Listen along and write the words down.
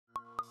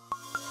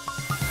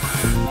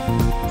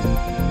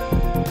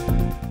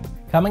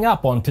Coming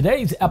up on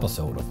today's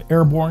episode of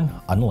Airborne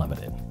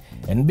Unlimited,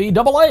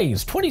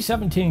 NBAA's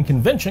 2017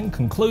 convention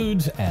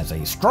concludes as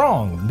a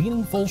strong,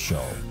 meaningful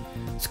show.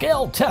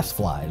 Scale test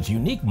flies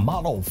unique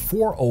Model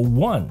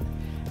 401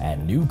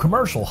 and new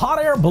commercial hot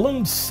air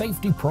balloon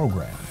safety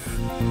program.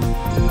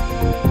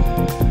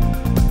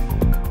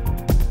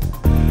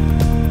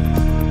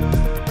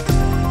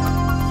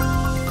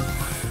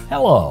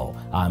 Hello,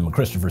 I'm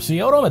Christopher C.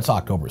 Odom. It's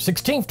October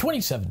 16th,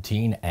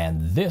 2017,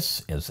 and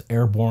this is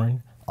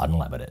Airborne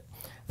Unlimited.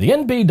 The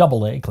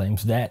NBAA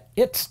claims that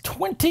its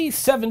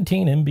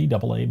 2017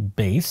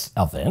 NBAA-BACE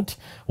event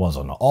was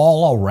an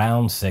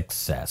all-around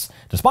success,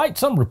 despite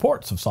some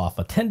reports of soft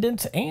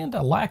attendance and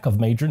a lack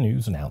of major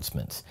news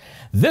announcements.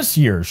 This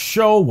year's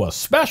show was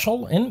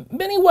special in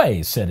many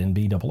ways, said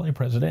NBAA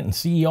President and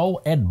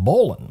CEO Ed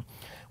Bolen.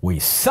 We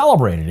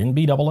celebrated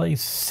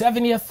NBAA's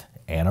 70th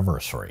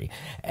anniversary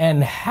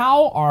and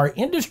how our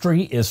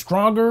industry is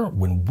stronger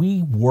when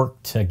we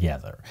work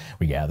together.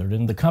 We gathered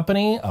in the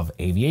company of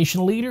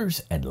aviation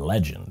leaders and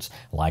legends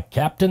like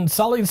Captain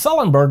Sully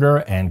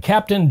Sullenberger and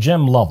Captain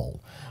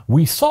Lovell.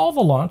 We saw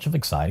the launch of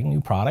exciting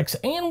new products,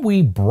 and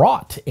we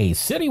brought a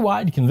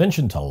citywide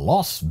convention to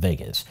Las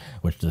Vegas,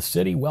 which the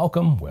city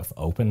welcomed with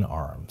open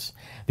arms.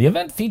 The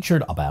event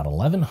featured about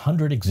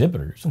 1,100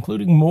 exhibitors,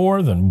 including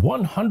more than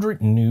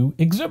 100 new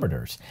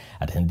exhibitors.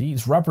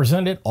 Attendees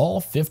represented all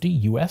 50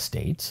 U.S.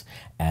 states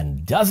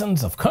and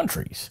dozens of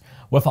countries.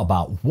 With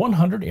about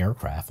 100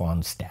 aircraft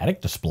on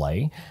static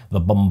display, the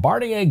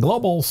Bombardier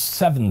Global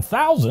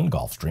 7000,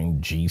 Gulfstream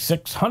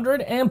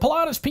G600, and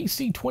Pilatus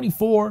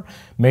PC-24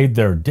 made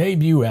their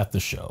debut at the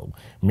show.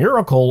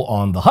 Miracle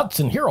on the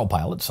Hudson Hero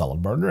pilot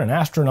Sullenberger and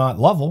astronaut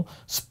Lovell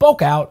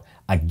spoke out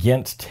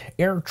against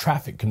air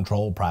traffic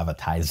control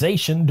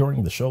privatization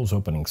during the show's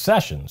opening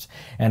sessions,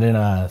 and in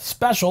a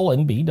special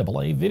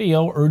NBAA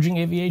video urging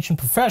aviation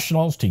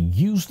professionals to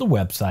use the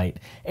website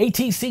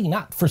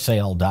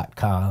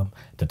atcnotforsale.com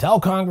to tell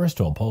Congress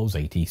to oppose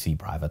ATC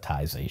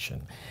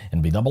privatization.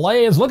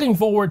 NBAA is looking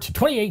forward to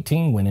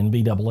 2018 when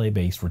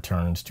NBAA-BACE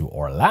returns to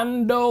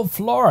Orlando,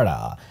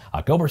 Florida,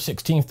 October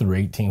 16th through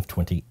 18th,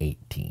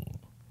 2018.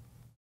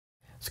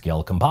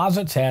 Scale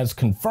Composites has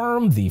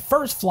confirmed the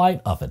first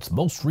flight of its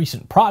most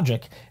recent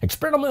project,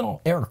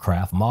 experimental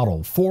aircraft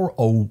Model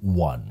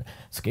 401.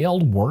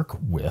 Scale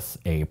worked with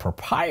a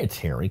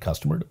proprietary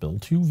customer to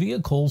build two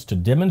vehicles to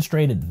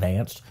demonstrate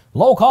advanced,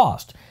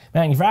 low-cost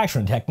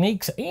manufacturing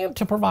techniques and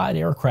to provide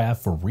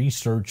aircraft for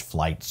research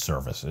flight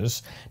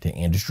services to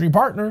industry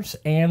partners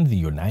and the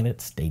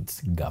United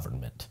States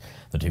government.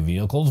 The two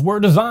vehicles were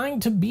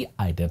designed to be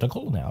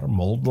identical in outer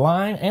mold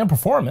line and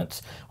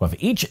performance, with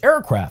each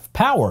aircraft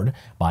powered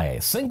by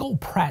a single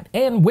Pratt &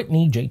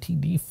 Whitney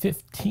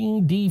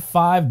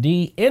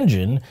JTD-15D5D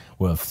engine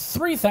with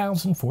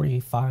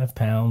 3,045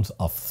 pounds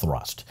of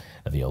thrust.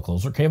 The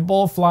vehicles are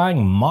capable of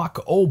flying Mach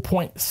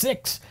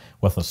 0.6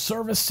 with a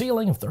service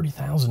ceiling of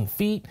 30,000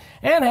 feet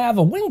and have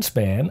a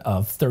wingspan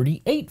of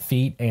 38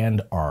 feet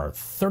and are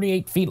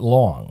 38 feet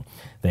long.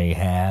 They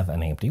have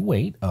an empty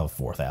weight of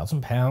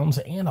 4,000 pounds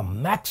and a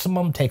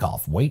maximum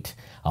takeoff weight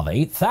of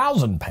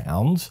 8,000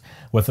 pounds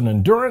with an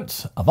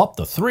endurance of up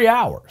to 3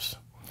 hours.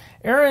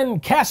 Aaron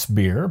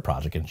Casbier,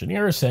 project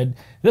engineer, said,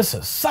 "This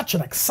is such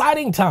an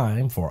exciting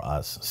time for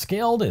us.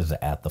 Scaled is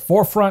at the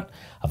forefront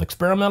of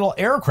experimental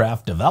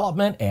aircraft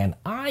development, and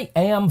I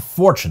am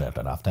fortunate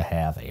enough to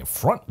have a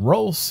front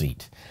row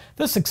seat.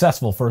 This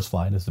successful first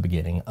flight is the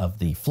beginning of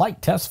the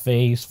flight test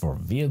phase for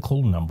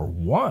vehicle number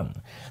 1.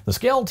 The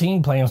Scale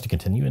team plans to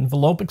continue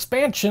envelope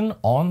expansion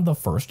on the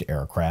first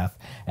aircraft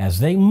as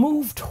they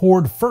move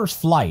toward first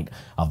flight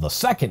of the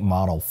second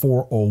Model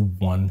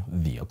 401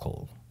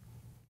 vehicle."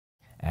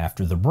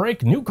 After the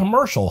break, new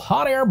commercial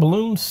hot air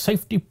balloon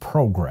safety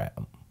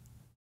program.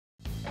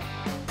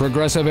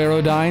 Progressive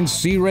Aerodyne's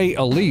Sea Ray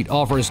Elite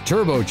offers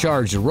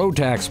turbocharged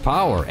Rotax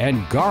power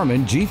and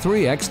Garmin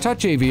G3X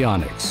touch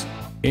avionics.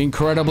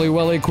 Incredibly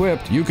well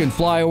equipped, you can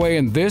fly away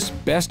in this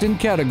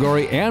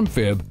best-in-category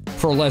amphib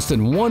for less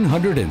than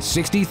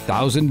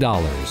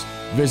 $160,000.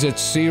 Visit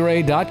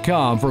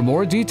searay.com for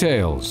more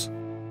details.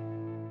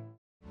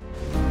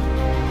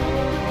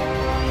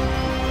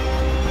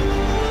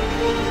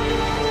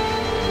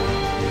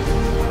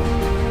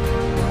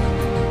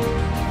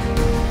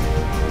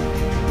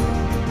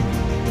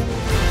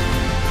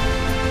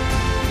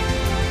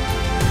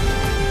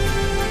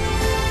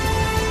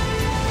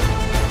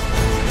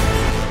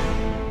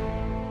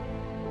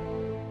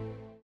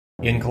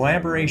 In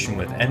collaboration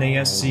with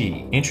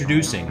NASC,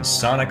 introducing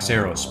Sonix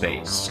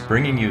Aerospace,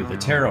 bringing you the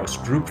Taros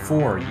Group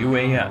 4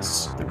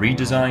 UAS, the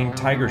redesigned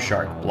Tiger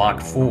Shark Block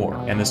 4,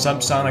 and the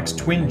Subsonics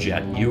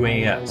Twinjet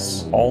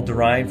UAS, all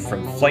derived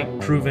from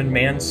flight-proven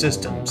manned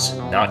systems,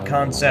 not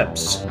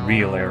concepts,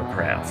 real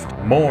aircraft.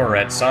 More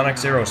at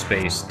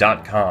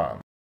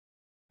sonixaerospace.com.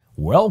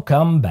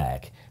 Welcome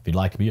back. If you'd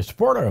like to be a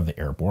supporter of the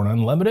Airborne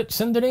Unlimited,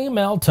 send an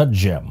email to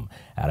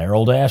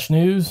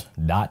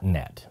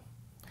jim@aero-news.net.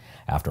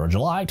 After a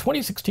July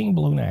 2016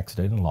 balloon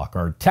accident in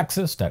Lockhart,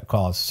 Texas that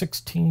caused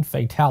 16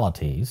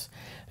 fatalities,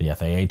 the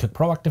FAA took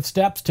proactive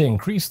steps to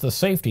increase the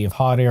safety of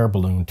hot air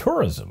balloon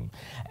tourism.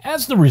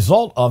 As the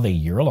result of a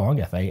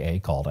year-long FAA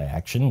call to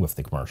action with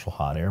the commercial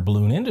hot air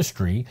balloon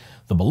industry,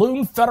 the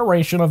Balloon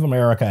Federation of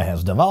America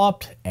has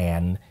developed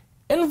an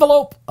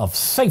envelope of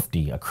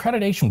safety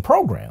accreditation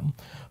program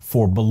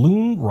for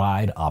balloon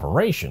ride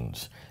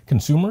operations.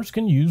 Consumers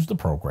can use the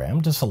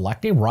program to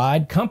select a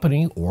ride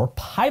company or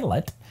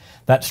pilot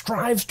that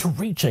strives to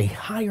reach a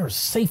higher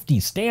safety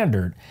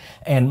standard,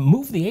 and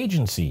Move the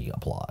Agency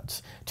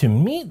applauds. To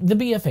meet the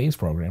BFA's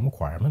program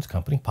requirements,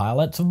 company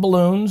pilots of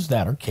balloons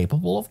that are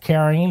capable of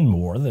carrying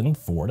more than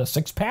 4 to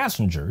 6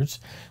 passengers,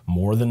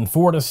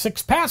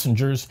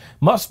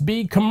 must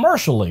be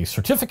commercially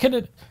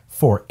certificated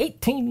for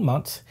 18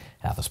 months,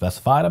 have a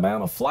specified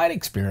amount of flight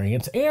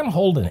experience, and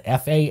hold an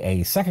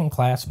FAA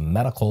second-class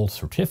medical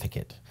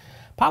certificate.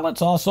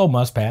 Pilots also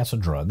must pass a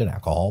drug and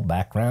alcohol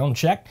background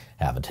check,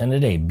 have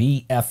attended a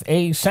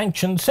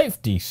BFA-sanctioned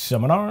safety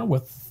seminar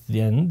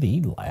within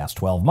the last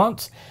 12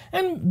 months,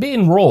 and be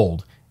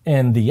enrolled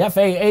in the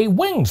FAA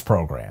Wings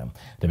program.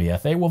 The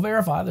BFA will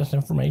verify this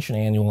information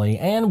annually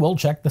and will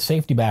check the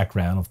safety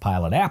background of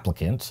pilot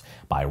applicants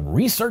by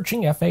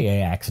researching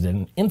FAA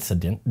accident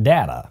incident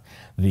data.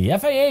 The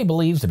FAA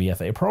believes the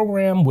BFA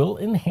program will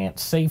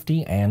enhance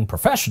safety and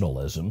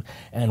professionalism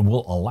and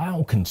will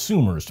allow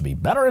consumers to be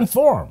better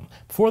informed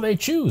before they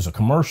choose a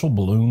commercial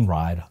balloon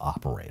ride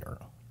operator.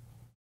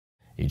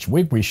 Each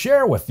week we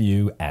share with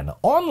you an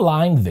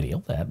online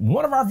video that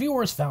one of our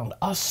viewers found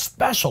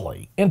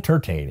especially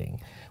entertaining.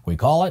 We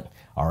call it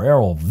our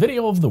Aero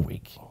Video of the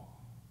Week.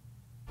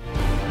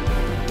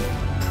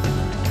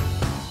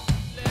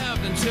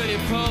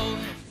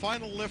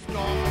 Final liftoff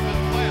of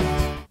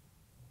Atlanta.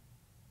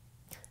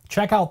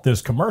 Check out this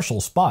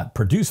commercial spot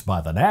produced by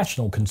the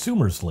National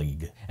Consumers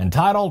League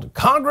entitled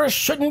 "Congress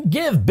Shouldn't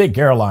Give Big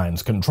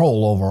Airlines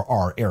Control Over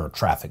Our Air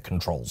Traffic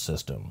Control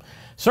System."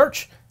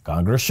 Search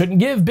 "Congress Shouldn't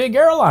Give Big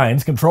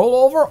Airlines Control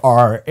Over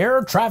Our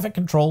Air Traffic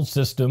Control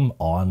System"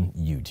 on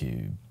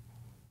YouTube.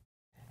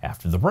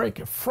 After the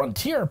break,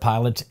 Frontier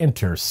pilots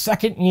enter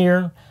second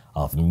year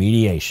of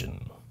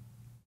mediation.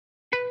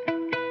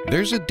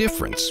 There's a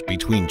difference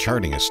between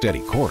charting a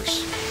steady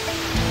course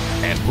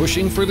and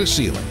pushing for the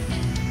ceiling.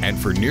 And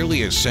for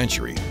nearly a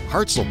century,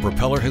 Hartzell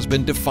Propeller has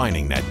been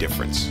defining that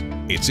difference.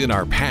 It's in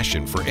our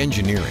passion for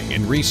engineering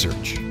and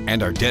research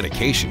and our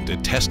dedication to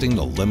testing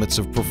the limits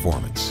of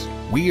performance.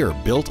 We are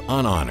built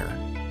on honor.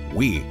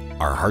 We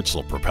are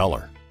Hartzell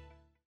Propeller.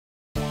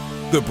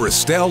 The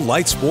Bristol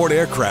Light Sport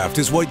aircraft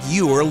is what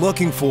you are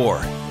looking for.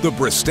 The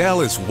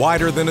Bristol is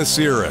wider than a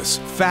Cirrus,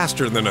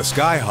 faster than a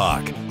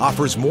Skyhawk,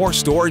 offers more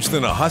storage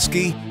than a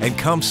Husky, and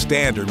comes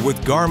standard with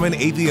Garmin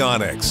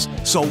avionics.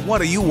 So what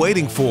are you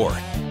waiting for?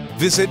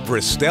 Visit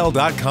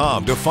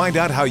Bristol.com to find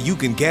out how you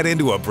can get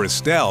into a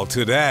Bristol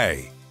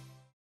today.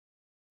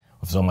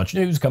 With so much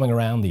news coming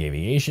around the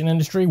aviation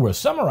industry, we're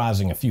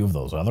summarizing a few of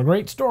those other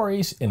great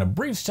stories in a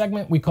brief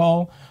segment we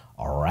call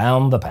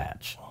Around the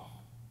Patch.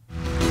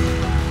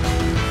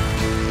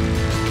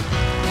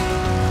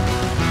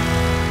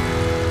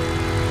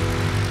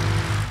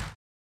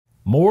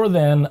 More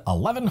than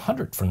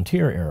 1,100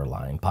 Frontier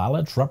airline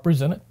pilots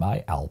represented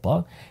by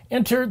ALPA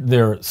entered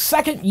their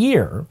second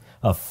year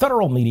of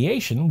federal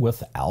mediation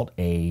without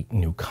a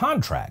new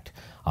contract.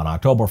 On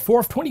October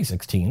 4,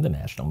 2016, the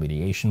National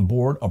Mediation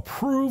Board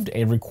approved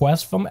a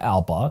request from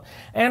ALPA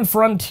and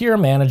Frontier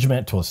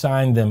Management to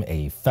assign them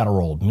a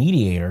federal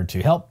mediator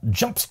to help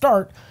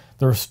jumpstart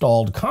their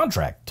stalled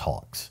contract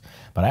talks.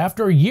 But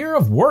after a year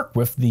of work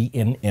with the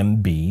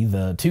NMB,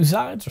 the two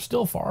sides are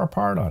still far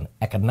apart on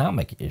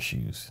economic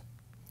issues.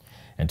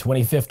 In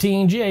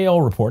 2015, GAO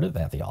reported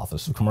that the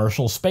Office of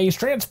Commercial Space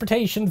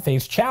Transportation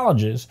faced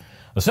challenges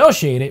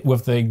associated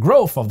with the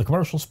growth of the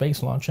commercial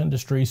space launch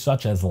industry,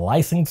 such as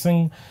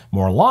licensing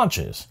more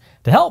launches.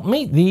 To help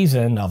meet these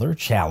and other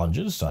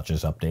challenges, such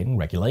as updating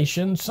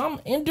regulations, some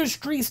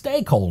industry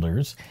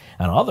stakeholders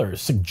and others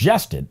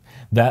suggested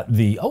that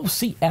the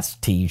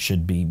OCST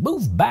should be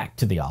moved back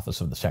to the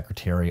Office of the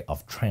Secretary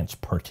of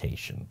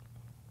Transportation.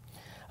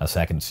 A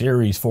second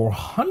Series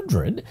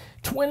 400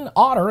 twin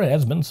Otter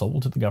has been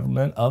sold to the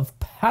government of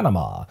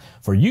Panama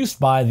for use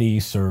by the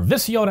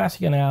Servicio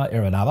Nacional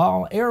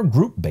Aeronaval Air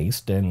Group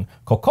based in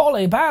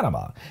Cocole,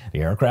 Panama. The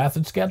aircraft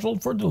is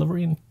scheduled for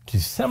delivery in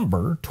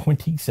December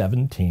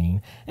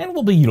 2017 and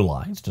will be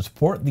utilized to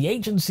support the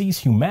agency's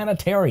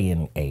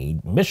humanitarian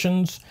aid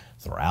missions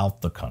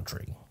throughout the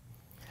country.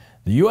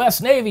 The U.S.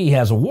 Navy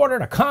has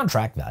awarded a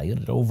contract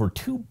valued at over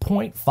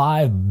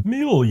 $2.5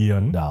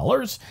 million to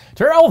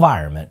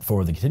AeroVironment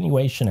for the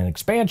continuation and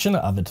expansion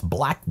of its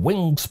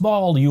Black-Wing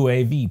Small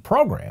UAV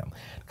program.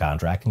 The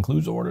contract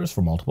includes orders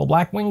for multiple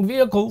Black-Wing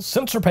vehicles,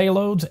 sensor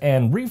payloads,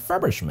 and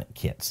refurbishment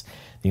kits.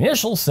 The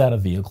initial set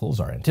of vehicles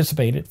are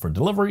anticipated for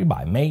delivery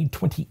by May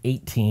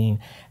 2018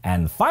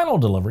 and final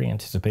delivery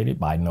anticipated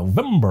by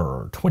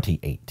November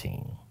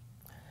 2018.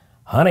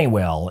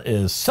 Honeywell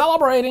is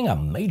celebrating a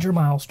major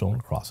milestone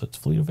across its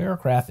fleet of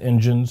aircraft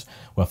engines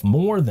with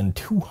more than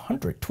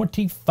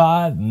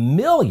 225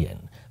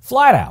 million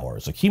flight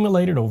hours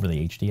accumulated over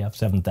the HTF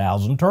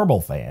 7000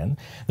 turbofan,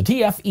 the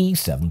TFE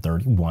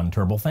 731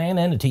 turbofan,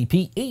 and the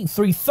TPE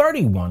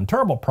 331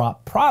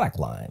 turboprop product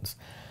lines.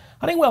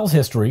 Honeywell's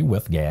history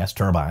with gas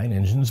turbine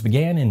engines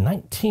began in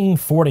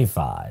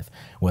 1945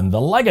 when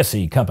the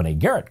legacy company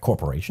Garrett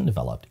Corporation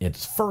developed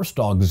its first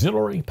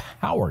auxiliary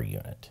power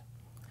unit.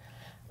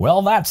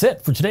 Well, that's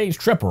it for today's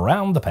trip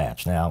around the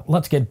patch. Now,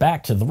 let's get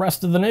back to the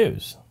rest of the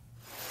news.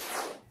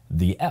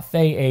 The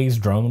FAA's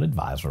Drone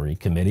Advisory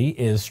Committee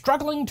is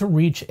struggling to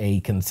reach a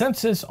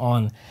consensus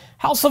on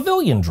how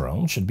civilian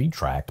drones should be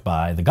tracked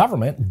by the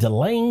government,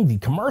 delaying the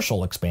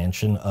commercial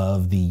expansion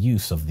of the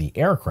use of the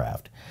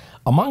aircraft.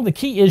 Among the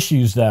key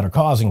issues that are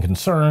causing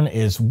concern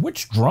is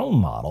which drone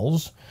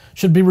models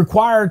should be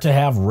required to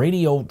have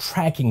radio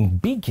tracking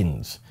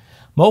beacons.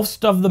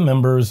 Most of the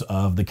members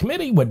of the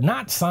committee would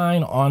not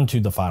sign on to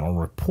the final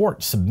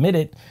report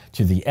submitted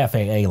to the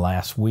FAA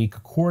last week,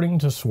 according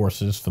to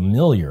sources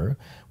familiar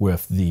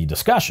with the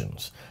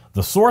discussions.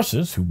 The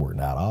sources, who were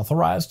not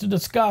authorized to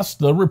discuss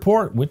the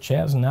report, which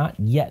has not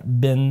yet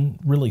been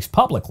released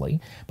publicly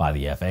by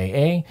the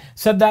FAA,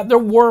 said that there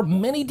were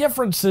many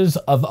differences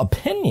of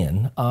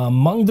opinion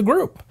among the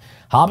group.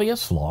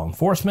 Hobbyists, law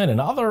enforcement,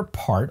 and other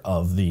part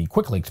of the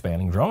quickly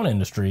expanding drone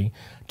industry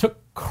took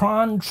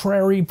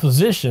contrary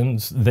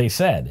positions, they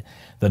said.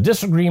 The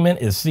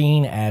disagreement is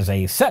seen as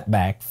a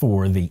setback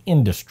for the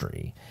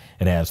industry.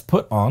 It has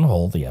put on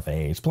hold the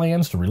FAA's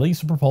plans to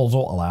release a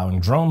proposal allowing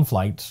drone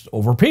flights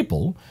over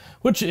people,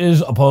 which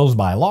is opposed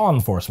by law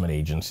enforcement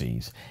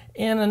agencies.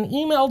 In an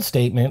emailed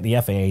statement, the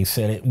FAA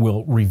said it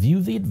will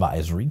review the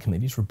advisory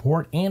committee's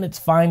report and its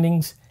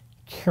findings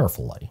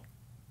carefully.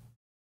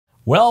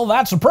 Well,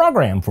 that's the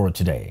program for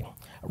today.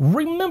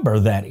 Remember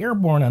that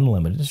Airborne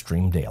Unlimited is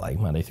streamed daily,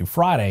 Monday through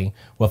Friday,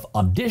 with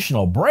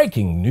additional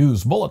breaking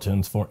news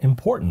bulletins for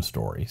important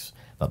stories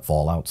that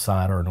fall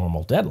outside our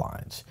normal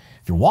deadlines.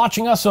 If you're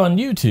watching us on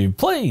YouTube,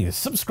 please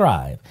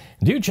subscribe.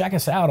 And do check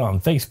us out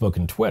on Facebook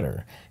and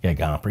Twitter. Get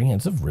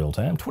comprehensive,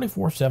 real-time,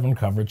 24/7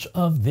 coverage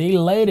of the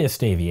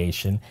latest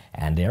aviation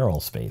and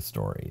aerospace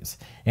stories.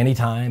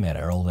 Anytime at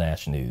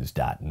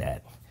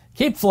aero-news.net.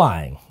 Keep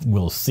flying.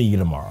 We'll see you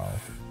tomorrow.